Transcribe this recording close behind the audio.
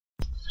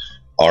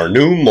Our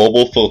new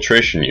mobile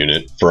filtration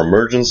unit for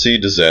emergency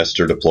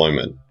disaster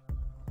deployment.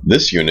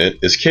 This unit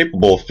is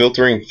capable of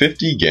filtering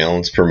 50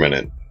 gallons per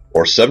minute,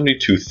 or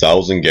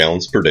 72,000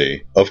 gallons per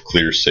day of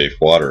clear, safe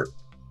water.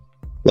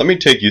 Let me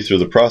take you through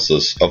the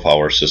process of how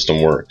our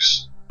system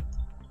works.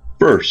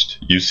 First,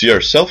 you see our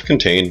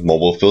self-contained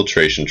mobile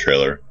filtration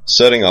trailer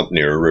setting up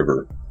near a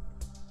river.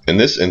 In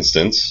this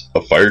instance,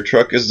 a fire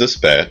truck is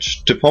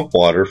dispatched to pump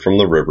water from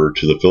the river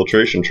to the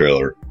filtration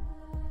trailer.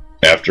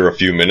 After a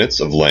few minutes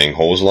of laying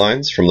hose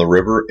lines from the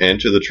river and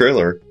to the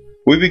trailer,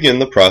 we begin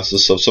the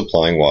process of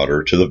supplying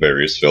water to the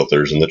various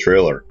filters in the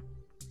trailer.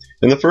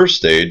 In the first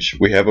stage,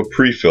 we have a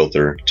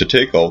pre-filter to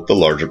take out the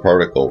larger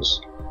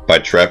particles by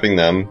trapping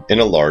them in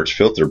a large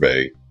filter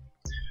bag.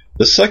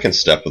 The second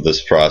step of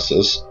this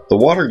process, the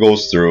water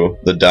goes through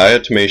the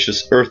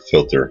diatomaceous earth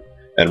filter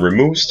and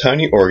removes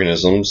tiny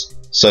organisms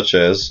such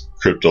as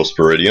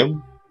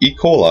cryptosporidium, E.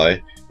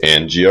 coli,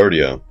 and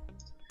giardia.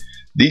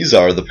 These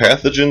are the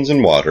pathogens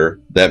in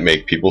water that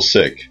make people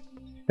sick,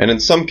 and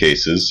in some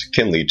cases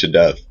can lead to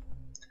death.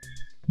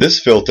 This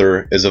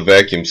filter is a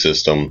vacuum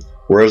system,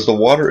 whereas the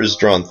water is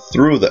drawn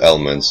through the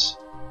elements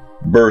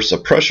versus a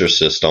pressure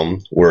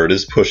system where it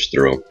is pushed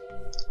through.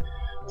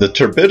 The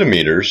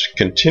turbidimeters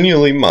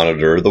continually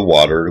monitor the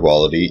water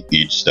quality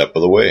each step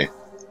of the way.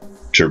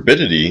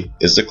 Turbidity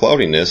is the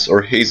cloudiness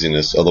or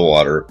haziness of the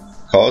water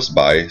caused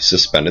by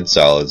suspended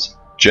solids,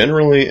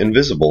 generally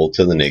invisible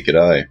to the naked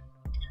eye.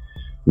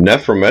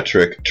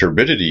 Nephometric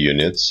turbidity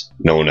units,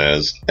 known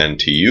as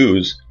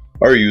NTUs,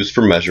 are used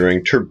for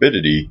measuring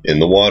turbidity in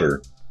the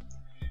water.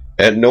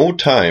 At no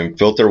time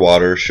filter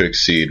water should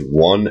exceed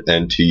 1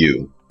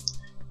 NTU.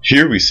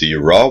 Here we see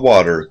raw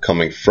water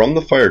coming from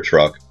the fire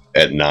truck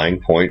at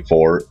 9.4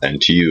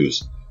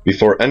 NTUs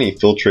before any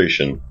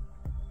filtration.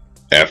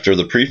 After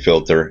the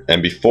pre-filter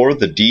and before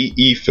the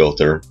DE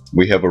filter,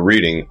 we have a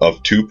reading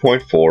of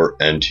 2.4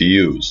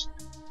 NTUs.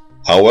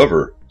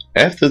 However,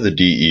 after the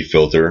DE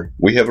filter,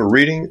 we have a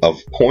reading of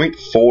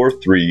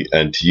 0.43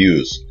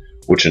 NTUs,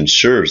 which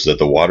ensures that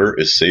the water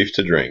is safe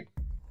to drink.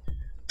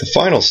 The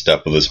final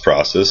step of this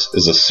process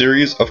is a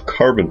series of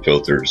carbon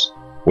filters,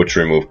 which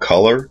remove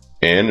color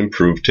and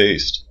improve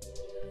taste.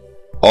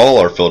 All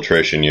our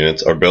filtration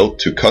units are built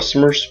to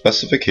customer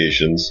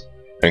specifications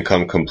and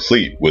come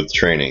complete with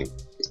training.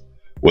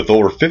 With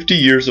over 50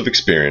 years of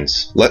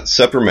experience, let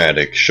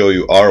Separmatic show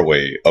you our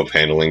way of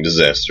handling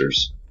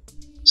disasters.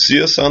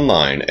 See us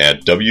online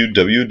at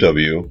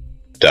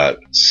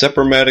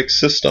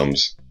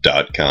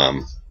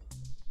www.separmaticsystems.com.